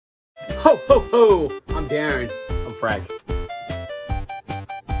Ho, ho, ho! I'm Darren. I'm Frank.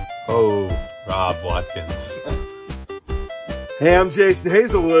 Oh, Rob Watkins. Hey, I'm Jason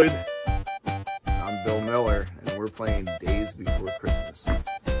Hazelwood. I'm Bill Miller, and we're playing Daze Before Christmas.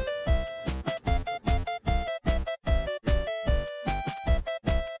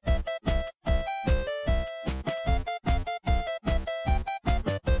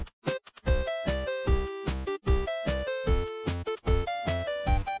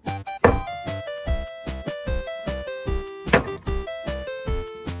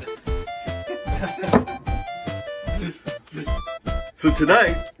 So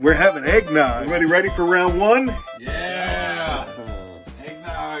tonight, we're having eggnog. Everybody ready for round one? Yeah!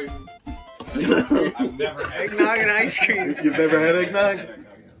 Eggnog! I've never Eggnog and ice cream. You've never had eggnog?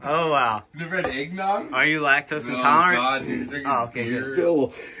 Oh, wow. never had eggnog? Are you lactose Oh intolerant? God, you're drinking Okay, beer. good.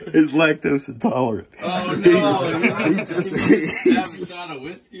 Bill is lactose intolerant. Oh no! He just, Have a shot of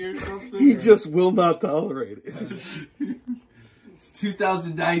whiskey or something? he just will not tolerate it. It's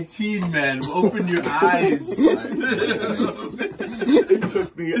 2019, man. Open your eyes. It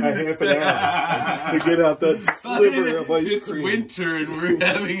took me a half an hour to get out that sliver of ice It's cream. winter and we're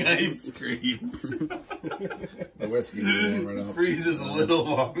having ice cream. The whiskey's warming up. Freezes a little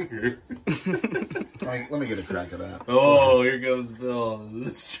longer. Alright, let me get a crack of that. Oh, here goes Bill. This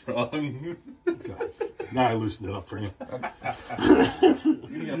is strong. Now I loosened it up for you.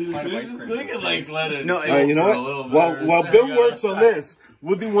 You're just looking like let it. No, You know a little what? better. While So Bill you works gotta- on this,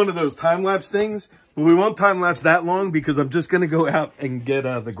 we'll do one of those time-lapse things, but we won't time-lapse that long because I'm just going to go out and get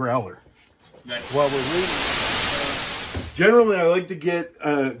the growler. While we're waiting. Generally, I like to get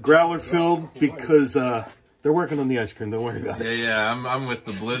growler filled because they're working on the ice cream. Don't worry about it. Yeah, I'm with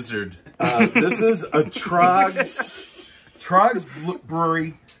the blizzard. This is a Trog's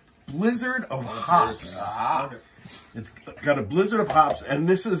Brewery Blizzard of Hops. It's got a blizzard of hops, and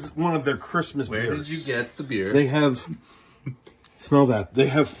this is one of their Christmas Where beers. did you get the beer? They have, smell that. They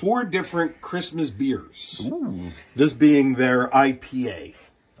have 4 different Christmas beers. Ooh. This being their IPA.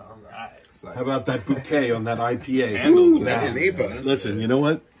 All right. How about that bouquet on that IPA? Ooh, That's an IPA. Listen, you know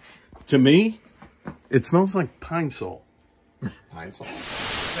what? To me, it smells like pine sol. Pine salt.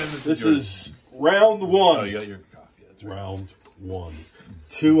 This is round one. Oh, you got your coffee. That's right. Round one.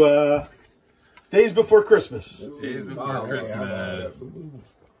 To Daze Before Christmas. Days before Christmas.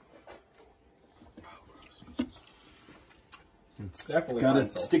 It's Definitely got a pine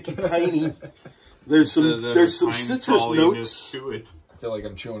sol. sticky piney. There's some citrus notes. To it. I feel like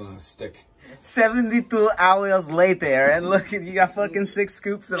I'm chewing on a stick. 72 hours later, and look, you got fucking 6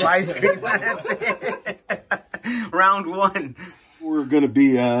 scoops of ice cream. That's it. Round one. We're going to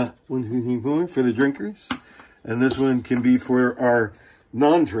be one for the drinkers, and this one can be for our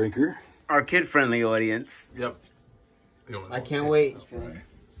non-drinker. Our kid-friendly audience. Yep. I can't wait.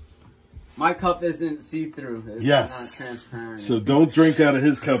 My cup isn't see-through. It's Yes. not transparent. So don't drink out of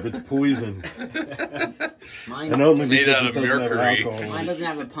his cup; it's poison. Mine, And only made because out it of doesn't have mercury. alcohol in mine it. doesn't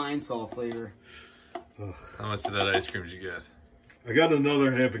have a pine sol flavor. How much of that ice cream did you get? I got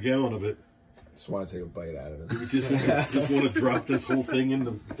another half a gallon of it. Just want to take a bite out of it. You just want to drop this whole thing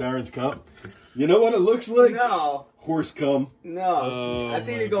into Darren's cup. You know what it looks like? No, Horse cum. no. Oh, I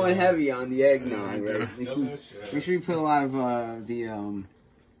think my you're going God. heavy on the eggnog, right? Make sure you put a lot of the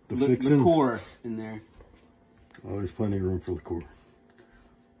fixins. liqueur in there. Oh, there's plenty of room for liqueur.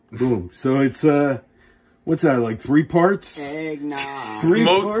 Boom. So it's what's that, like 3 parts? Eggnog. 3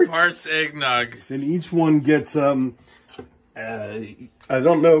 Most parts eggnog. And each one gets I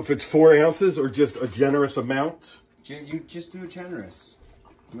don't know if it's 4 ounces or just a generous amount. You just do it generous.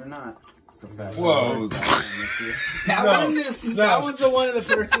 We're not professional. Whoa. That one's the one of the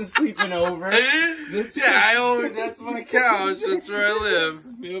person sleeping over. This That's my couch. That's where I live.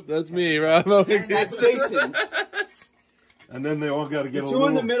 Yep, that's me, Rob. and that's Jason's. And then they all got to get The a 2 little...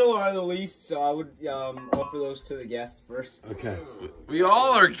 in the middle are the least, so I would offer those to the guest first. Okay. We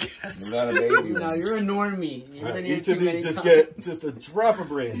all are guests. Not a baby. No, you're a normie. You've been here Each too of many these just times. get just a drop of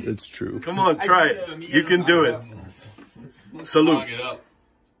brandy. It's true. Come on, try it. You can do it. Let's Salute. log it up.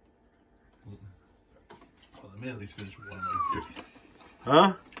 Well, let me at least finish one of my beers.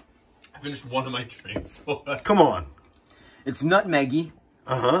 Huh? I finished one of my drinks. Come on. It's nutmeggy.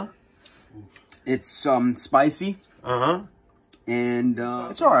 Uh-huh. It's spicy. Uh-huh. And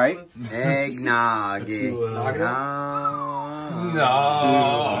it's all right. Eggnog.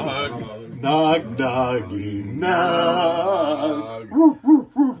 Nog, noggy, nog. Woo, woo,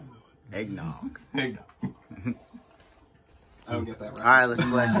 woo. Eggnog. Eggnog. I don't get that right. All right, let's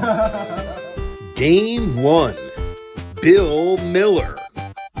play. Game 1. Bill Miller.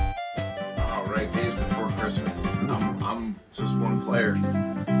 All right, Days Before Christmas. I'm just one player.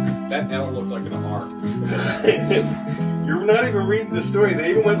 That L looked like an R. You're not even reading the story. They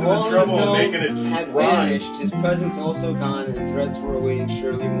even went to the trouble of making it had rhyme. vanished. His presence also gone, and threats were awaiting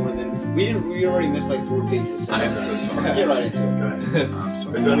surely more than we already missed like 4 pages. So I am so sorry. Let's get right into it. Go ahead. I'm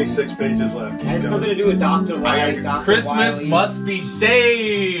sorry. There's only 6 pages left. It has something to do with Dr. Wily, Dr. Christmas Wily. must be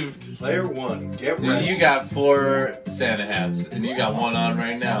saved. Player 1, get Dude, ready. you got 4 Santa hats, and you got 1 on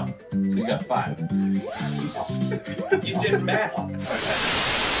right now. So you got 5. You did math.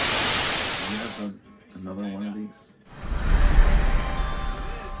 Another one of these.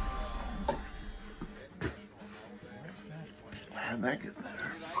 How'd that get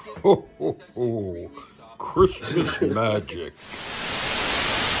there? Ho, ho, ho. Christmas magic.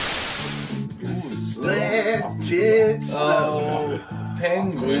 Let it Oh,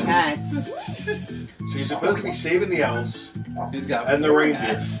 penguins. Hats. So you're supposed to be saving the elves He's got and the 4 reindeer,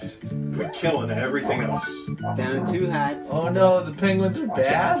 hats. but killing everything else. Down to 2 hats. Oh no, the penguins are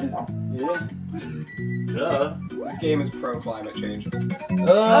bad? Yeah. Duh. This game is pro climate change.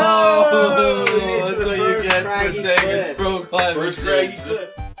 Oh, it's that's the what you first get for craggy saying cliff. it's pro climate First change. craggy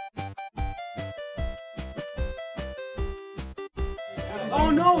clip. Oh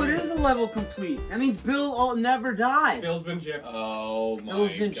no, it is a level complete. That means Bill never died. Bill's been gypped. Oh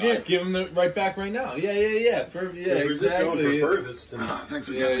Bill's my been god. gypped. Give him the right back right now. Yeah. Perfect. Yeah, We're just going exactly. for furthest. Thanks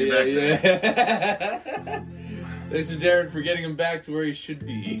for Yeah. getting me back there. Thanks to Darren for getting him back to where he should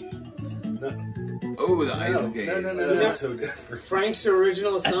be. Oh, the ice skate. No. So different. Frank's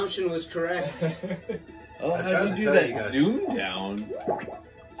original assumption was correct. Oh, I how'd tried you to do tell that you guys. zoom down?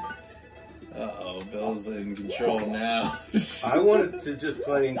 Uh-oh, Bill's in control now. I wanted to just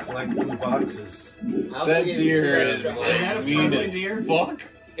play and collect blue boxes. That deer is Is that a like mean friendly as deer? fuck.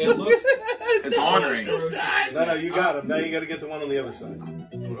 It looks. It's honoring. No, you got him. Now you got to get the one on the other side.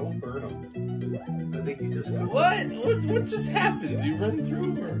 Oh, don't burn them. I think you just. What just happens? You run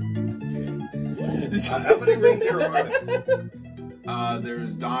through her. How many reindeer are there?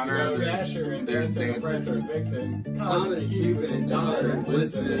 There's Donner, Dasher and there's Dancer and Dancer. Prancer and Vixen. Comet, Cupid, and Donner and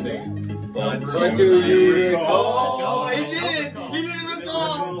Blitzen. What What do do you you recall? recall? He did it! He didn't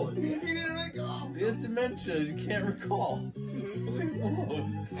recall! He didn't recall! He has dementia. You can't recall. Leave him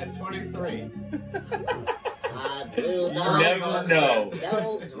alone. At 23. You never know.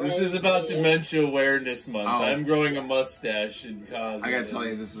 This is about Dementia Awareness Month. Oh. I'm growing a mustache and cause. I gotta tell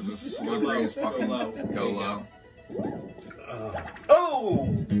you, this is the slipperyest fucking go low.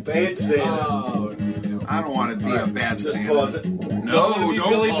 Bad Santa. Oh, I don't want to be a bad Just Santa. pause it. No, Don't be don't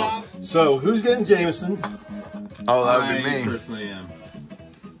Billy pause. Bob. So, who's getting Jameson? Oh, that would I be me. personally am.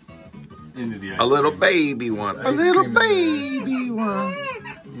 Into the ice A little cream. baby one. A Ice little cream baby one.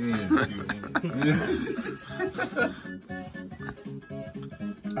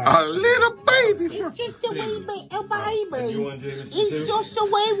 A little baby one. Just a wee bit of baby. You want Jameson It's too? just a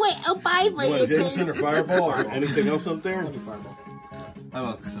wee bit of baby. You want It Jameson or is. Fireball or anything else up there? How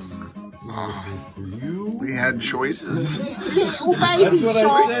about some? We had choices. Little That's baby what I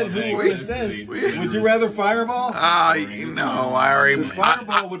shark. said. Who Wait. was this? Would you rather Fireball? You know, I already. Because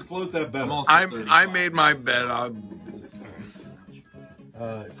Fireball would float that better. I'm also I made my bet.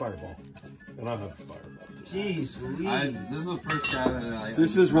 Fireball. And I'll have Fireball. Jeez, This is the first guy that I.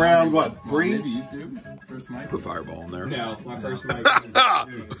 This is round, what, 3? Maybe you two. First mic. Put Fireball in there. no, my first mic. Dude,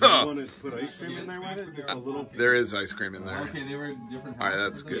 you want to put ice cream in there with it? Just a little. There is ice cream in there. Okay, they were different. All right,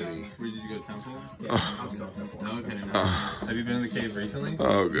 houses. that's goody. Where did you go, Temple? Yeah, I'm still Temple. Okay. No. Have you been in the cave recently?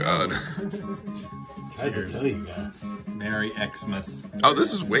 Oh God. I had to tell you guys. Merry Xmas. Oh,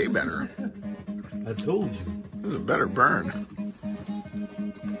 this is way better. I told you. This is a better burn.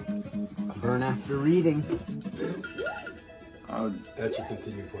 Burn after reading. That's your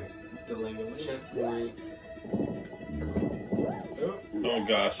continue point. checkpoint. Oh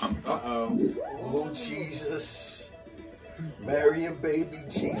gosh. Uh-oh. Oh, Jesus. Mary and baby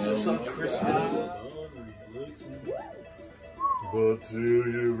Jesus on Christmas. But do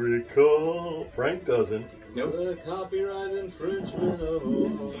you recall? Frank doesn't. The copyright infringement of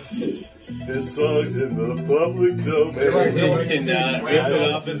all. This song's in the public domain. You cannot rip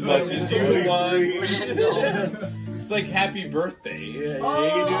it off as much as you want. It's like Happy Birthday. Yeah, you can do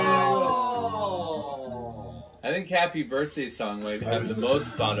whatever you want. I think Happy Birthday song might have the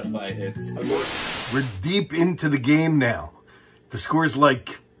most Spotify hits. We're deep into the game now. The score's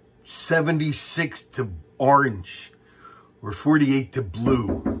like 76 to orange or 48 to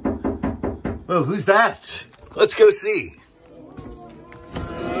blue. Well, who's that? Let's go see.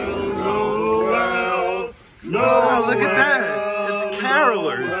 Oh, look at that. It's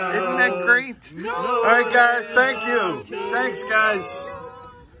carolers. Isn't that great? All right, guys. Thank you. Thanks, guys.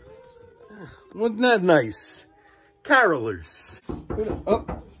 Wasn't that nice? Carolers. Oh,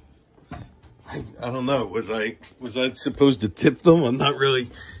 I don't know. Was I supposed to tip them? I'm not really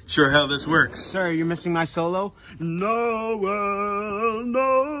sure how this works. Sir, you're missing my solo? Noel,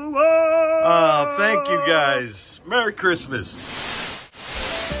 Noel. Oh, thank you guys. Merry Christmas.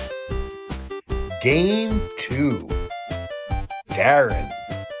 Game 2. Darren.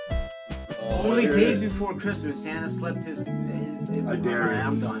 Only days before Christmas, Santa slept his... I dare you.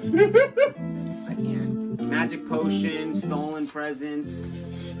 I'm done. I can't. Magic potion, stolen presents,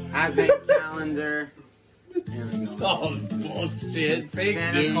 advent calendar. Oh, bullshit. Fake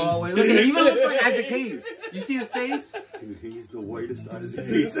Santa's news. hallway. Look at him. He even looks like Isaac Hayes. You see his face? Dude, he's the whitest Isaac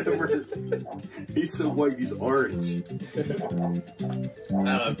Hayes ever. He's so white, he's orange. I don't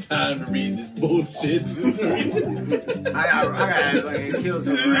have time to read this bullshit. I gotta like, kill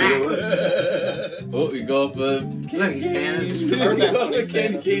some rats. Oh, we go up a candy cane. We go up a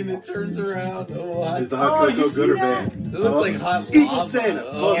candy cane that turns around. Oh, Is the hot cocoa good or bad? it looks like hot lava. Evil Santa.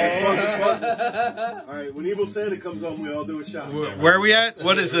 Oh. All right, when Evil Santa comes on, we all do a shot. Where are we at?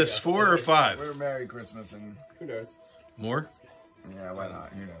 What is this, 4 or 5? We're Merry Christmas and who knows? More? Yeah, why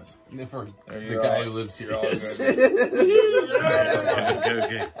not? Who knows? The guy who lives here. You're all good.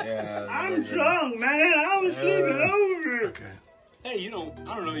 Okay. Yeah. I'm drunk, man. I was sleeping over. Okay. Hey, I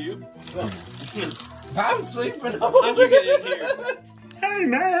don't know you. I'm sleeping over. How'd you get in here? Hey,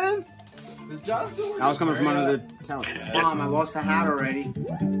 man. Is John still I was coming from under the couch. Mom, I lost the hat already.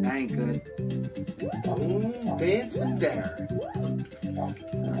 That ain't good. Dancing Darren.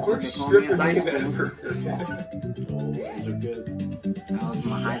 First stripper name ever. Those are good. That was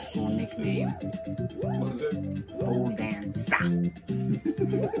my high school nickname. What is it? Pole dancer.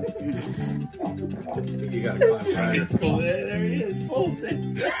 You gotta climb higher. Oh, there he is. Pole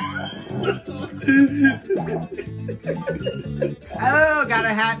dancer. Oh, got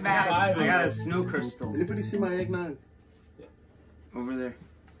a hat back. I got a snow crystal Anybody see my eggnog? over there.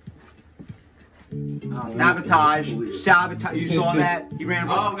 Oh, sabotage. Sabotage. You saw that? He ran.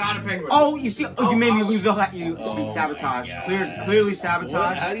 Oh, got a penguin. Oh, you see? Oh, you made me lose the hat. You see, sabotage. Clearly What?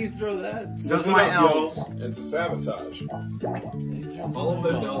 sabotage. How do you throw that? Those are my L's. It's a sabotage. All of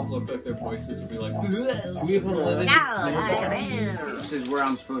those elves look like their voices would be like. Do we have unlimited This is where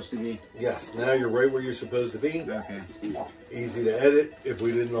I'm supposed to be. Yes, now you're right where you're supposed to be. Okay. Easy to edit if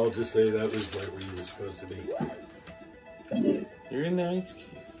we didn't all just say that was right where you were supposed to be. You're in the ice cave.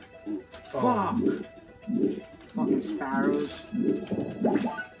 Fuck. Fucking sparrows.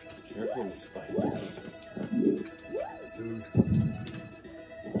 Careful with spikes. Dude,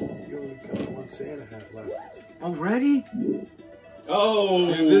 you only got one Santa hat left. Already?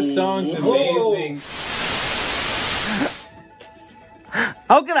 Oh, dude, this song's amazing.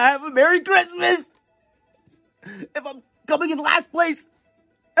 How can I have a Merry Christmas if I'm coming in last place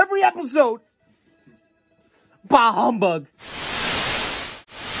every episode? Bah humbug.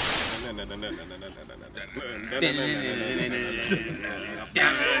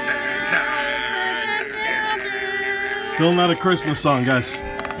 Still not a Christmas song, guys.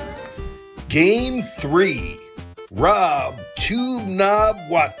 Game 3. Rob Tube Knob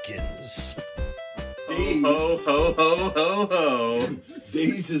Watkins. Ho, ho, ho, ho, ho.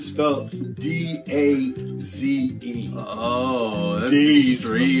 Daze is spelled D-A-Z-E. Oh, that's Daze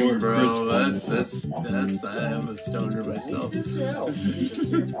extreme, Before bro. Christmas. That's. I am a stoner myself. That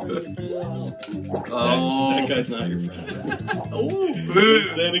Oh, guy's not your friend. oh. When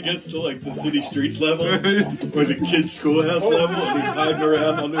Santa gets to like the city streets level or the kids' schoolhouse level and he's hiding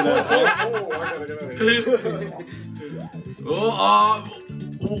around under that hat. Oh, I gotta go ahead. Oh,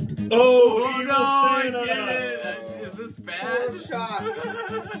 evil No, I Santa! get it. Is this bad? Shots.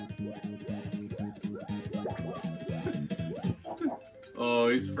 Oh,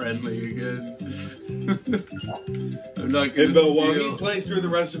 he's friendly again. I'm not Hey, gonna Bill, while he steal. plays through the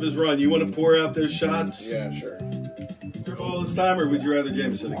rest of his run, you want to pour out those shots Yeah, sure. all this time, or would you rather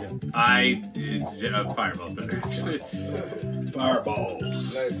Jameson again? Fireball's better, actually.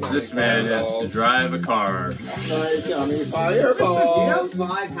 Fireballs. Nice, This man has to drive a car. Nice, yummy fireball. You have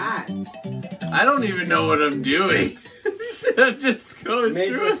 5 hats. I don't even know what I'm doing. I'm just going Made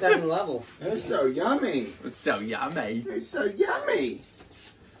through for it. 7th level. They're so yummy. It's so yummy. They're so yummy.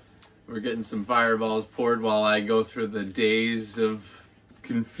 We're getting some fireballs poured while I go through the days of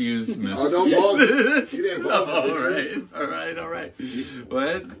confusedness. Oh, don't pause it. You didn't pause it, All did you? right, all right.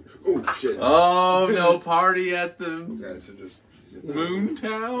 What? Oh, shit. Oh, no party at the Okay, so just... Moon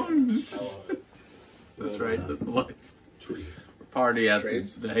Towns. That's right, that's the line. Tree. Party at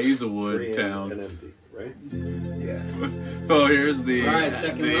Trace? the Hazelwood Tree town. and empty, right? Yeah. Oh, here's the, All right,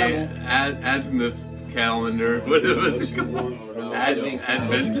 second level. Advent calendar. What was it called? no,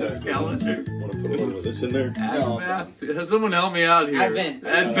 Adventist calendar. Want to put one of this in there? Advent. Someone help me out here. Advent.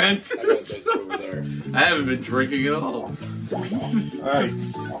 Advent. I got this. swear. I haven't been drinking at all. Alright.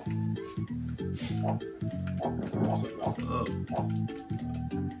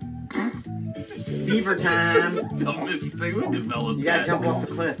 Beaver time. Dumbest thing we developed. You gotta that. jump off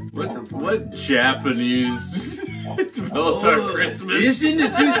the cliff. What Japanese developed our Christmas? Listen to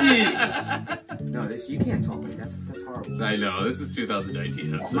this. No, this you can't talk like that's horrible. I know, this is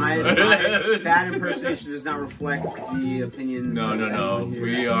 2019. I'm so My sorry. bad impersonation does not reflect the opinions. No.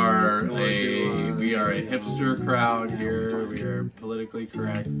 We are a hipster crowd here. We are politically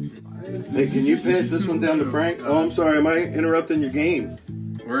correct. Hey, can you pass this one down to Frank? Oh, I'm sorry. Am I interrupting your game?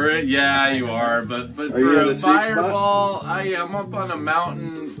 Yeah, you are. But Are for you in a a safe spot? fireball, I am up on a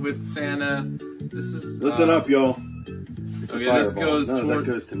mountain with Santa. This is. Listen up, y'all. It's Okay, a this fireball. goes No, toward.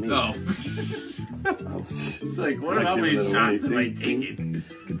 that goes to me. Oh. Oh, It's like, what? Not How many giving it away. shots am I Ding, taking?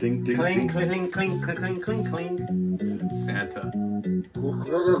 Ding, ding, Cling, ding. cling, cling, cling, cling, cling. It's Santa.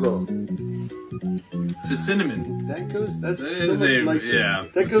 It's a cinnamon. That goes. That's That so is much a nicer. yeah.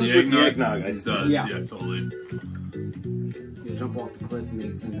 That goes The with the eggnog. I It think. does. Yeah. Yeah, totally. You jump off the cliff and make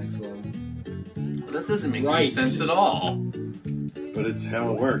it to the next level. That doesn't make any Right. sense at all. But it's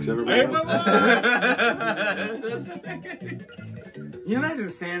how it works. Everybody. You imagine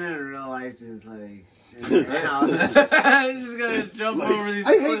Santa in real life just like. He's just gonna jump over these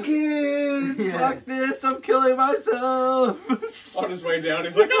I hate cliffs. kids. Yeah. Fuck this! I'm killing myself. On his way down,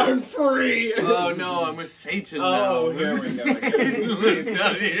 he's like, I'm free! Oh no, I'm with Satan Oh, now. here we go. Satan lives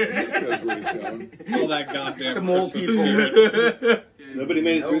down here. That's where he's going. All that goddamn The mole Christmas people. spirit. Nobody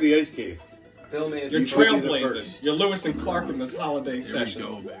made it through the ice cave. Bill made it. You're You should be the trailblazing. first. You're Lewis and Clark in this holiday Here we session.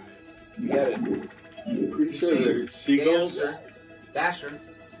 go, baby. You get it. Pretty sure they're seagulls. Dasher.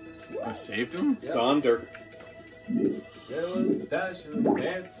 I saved him. Donder. There was Dasher,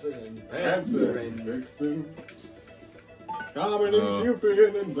 dancing, Vixen. Comet Oh. and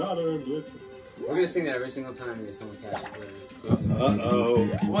Cupid and Donner and Blitzen. We're gonna sing that every single time we someone catches it. Uh-oh.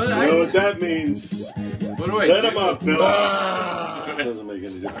 What? You know what that means? What do I Set do? him up, Bill. Doesn't make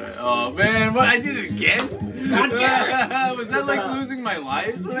any difference. Oh man, what? I did it again? Was that like losing my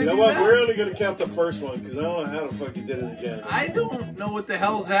lives when I You know did what? that? We're only gonna count the first one because I don't know how the fuck you did it again. I don't know what the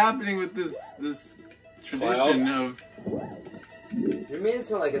hell's happening with this tradition of. You made it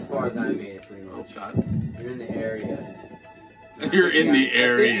to like as far as I made it, pretty Oh much. God. You're in the area. You're in the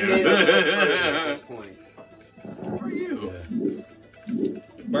I think you made it a little further at area. this point. Who are you?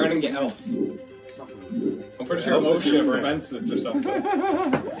 Burning your elves. Something. I'm pretty sure OSHA prevents this or something.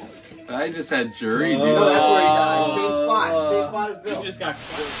 I just had jury duty. No, that's where he died. Same spot. Same spot as Bill. You just got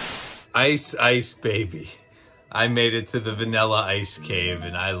Ice, baby. I made it to the Vanilla Ice Cave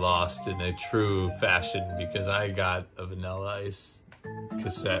and I lost in a true fashion because I got a Vanilla Ice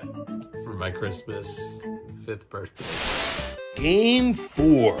cassette for my Christmas 5th birthday. Game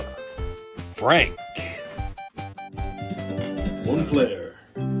 4. Frank. One player.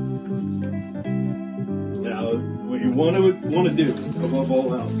 Now, what you want to do above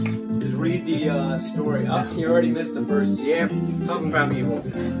all else. Just read the story. Oh, you already missed the first. Yeah, something about evil.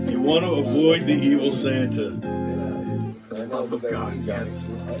 You want to avoid the evil Santa. Oh, God, yes.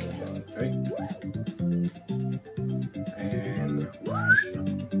 Right. And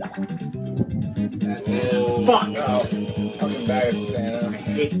That's it. fuck! Oh, fucking bad Santa. I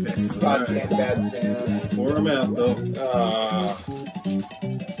hate this. Goddamn bad Santa. Pour him out, though.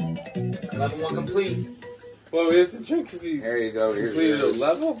 Level 1 complete. Well, we have to drink because he Here you go. Here's completed a yours.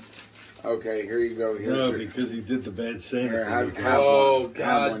 level? Okay, here you go. Here's No, your... because he did the bad Santa. Here, thing. have Oh, one. Have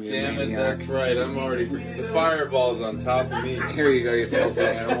God one, you damn it, maniac. that's right. I'm already. The fireball's on top of me. Here you go, you filthy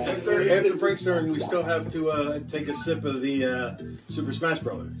animal. After Frank's turn, we still have to take a sip of the Super Smash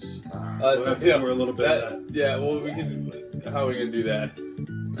Brothers. So, have to pour a little bit of Yeah, well, we can. How are we gonna do that?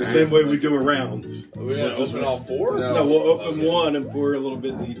 The same way we do a round. Are we gonna open all four? No, we'll open Okay. one and pour a little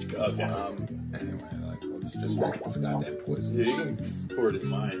bit in each cup. Anyway, like, let's just drink this goddamn poison. Yeah, you can just pour it in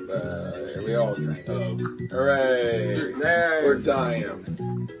mine. We all drink it. Oh. Hooray! We're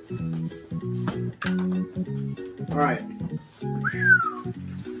dying. Alright.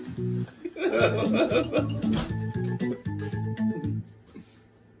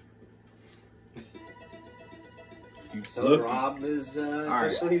 So Look. Rob is right.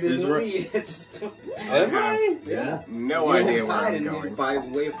 officially the Is Ro- lead at this point. Am I? Yeah. No You idea were where tied, I'm and going. by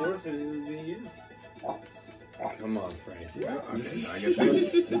way of forfeit, it would be you. Come on, Frank. Okay, I guess I...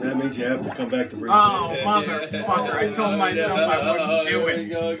 And that means you have to come back to bring Oh, it motherfucker. I told myself I wouldn't do Here we it.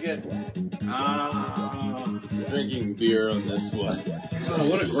 go again. Drinking beer on this one. Oh,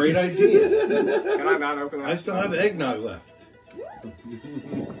 what a great idea. Can I not open that? I still have eggnog left.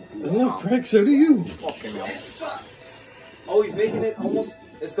 Oh, Frank, so do you. Fucking hell. Oh, he's making it almost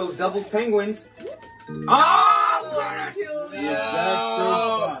It's those double penguins.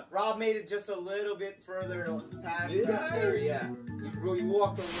 Yeah. Rob made it just a little bit further past there. Yeah. You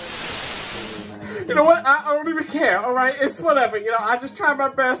walked a little. You know what? I don't even care. All right, it's whatever. You know, I just try my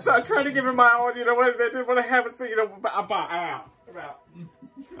best. I try to give it my all. You know what? They did what I have to say. You know, I'm out. I'm out.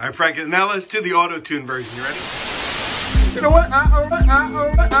 All right, Frank. Now let's do the auto-tune version. You ready? You know what? I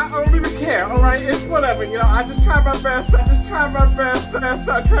don't even care. All right, it's whatever. You know, I just try my best. I just try my best.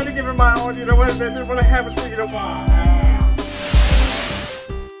 I try to give it my all. You know what? They did what I have to say. You know,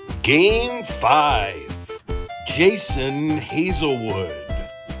 Game 5. Jason Hazelwood.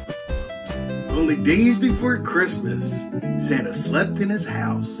 Only days before Christmas, Santa slept in his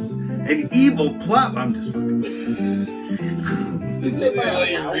house. An evil plot. I'm just fucking. It's said by a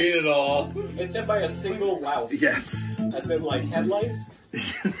You louse. read it all. It's said by a single louse. Yes. As in, like, head lice?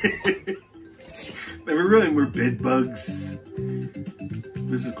 Remember when we're bed bugs?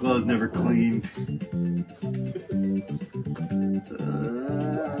 Mrs. Claus never cleaned.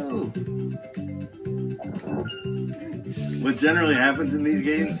 Oh. What generally happens in these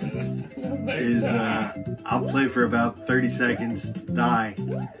games is I'll play for about 30 seconds, die,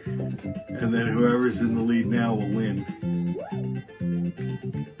 and then whoever's in the lead now will win.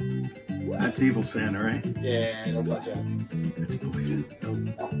 That's evil Santa, right? Yeah, don't touch that. It's poison.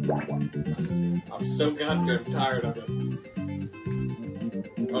 I'm so goddamn tired of it.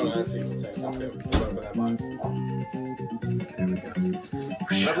 Oh no, that's evil Santa too. I'll open that box. There we go.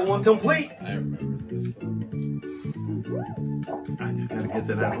 Level 1 complete. I remember this though. I just gotta get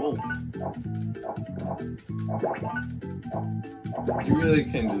to that hole. You really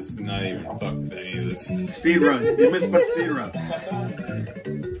can just not even fuck with any of this. Speed run. You missed my speed run.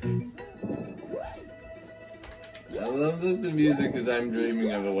 I love that the music is I'm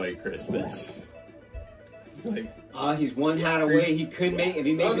Dreaming of a White Christmas. Like, He's one hat away. He could make if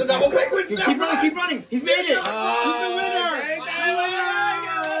he makes the double penguins! Keep running, keep running. He's made it. He's the winner.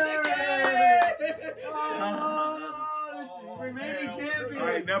 Remaining champion. All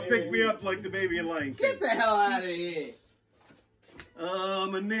right, now pick me up like the baby in Lion King. Get the hell out of here.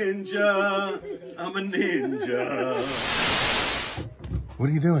 I'm a ninja. I'm a ninja. What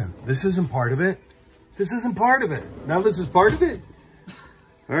are you doing? This isn't part of it. This isn't part of it. Now this is part of it?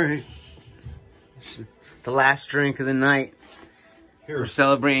 All right. The last drink of the night. We're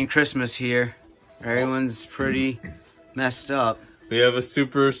celebrating Christmas here. Everyone's pretty messed up. we have a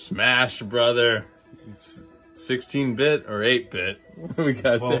Super Smash Brother. It's 16-bit or 8-bit. We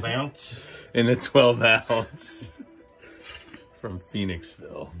got 12 there. ounce. In a 12 ounce. From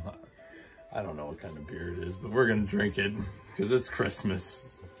Phoenixville. I don't know what kind of beer it is, but we're gonna drink it because it's Christmas.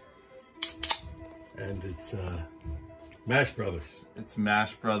 And it's Mash Brothers. It's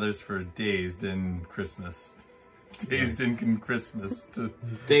Mash Brothers for Dazed in Christmas. Dazed in Christmas.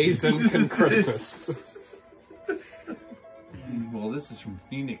 Dazed in Christmas. Well, this is from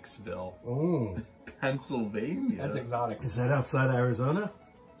Phoenixville, Oh. Pennsylvania. That's exotic. Is that outside Arizona?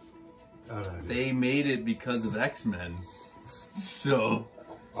 Oh, no, They made it because of X-Men. So...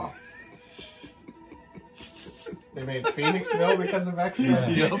 They made Phoenixville because of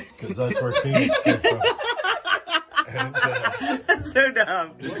X-Men? Yep. Because that's where Phoenix came from. And, That's so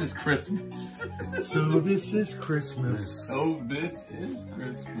dumb. This is Christmas. so this is Christmas. Oh, this is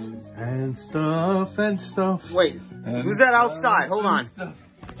Christmas. And stuff and stuff. Wait, who's that outside? Hold on. Stuff.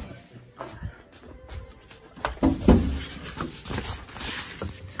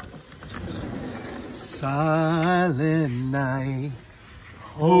 Silent night.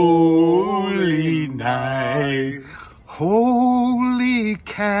 Holy night. Holy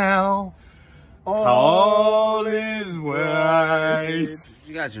cow. All is white.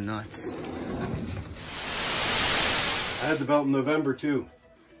 You guys are nuts. I had the belt in November too.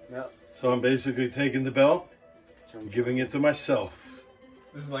 Yep. So I'm basically taking the belt and giving it to myself.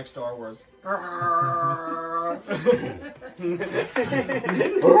 This is like Star Wars.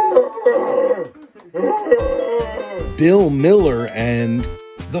 Bill Miller and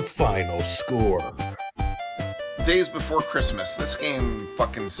the final score. Daze Before Christmas. This game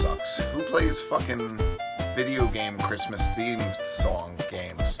fucking sucks. Who plays fucking video game Christmas themed song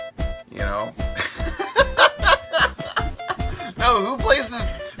games? You know? No, who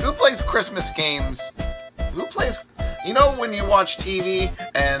plays Christmas games? Who plays, you know, when you watch TV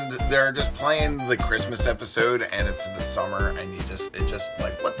and they're just playing the Christmas episode and it's in the summer and it just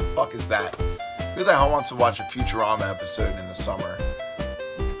like, what the fuck is that? Who the hell wants to watch a Futurama episode in the summer?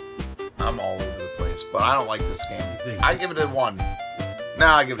 I'm all over the place, but I don't like this game. I give it a 1.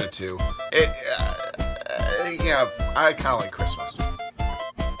 Nah, I give it a 2. Yeah, I kind of like Christmas.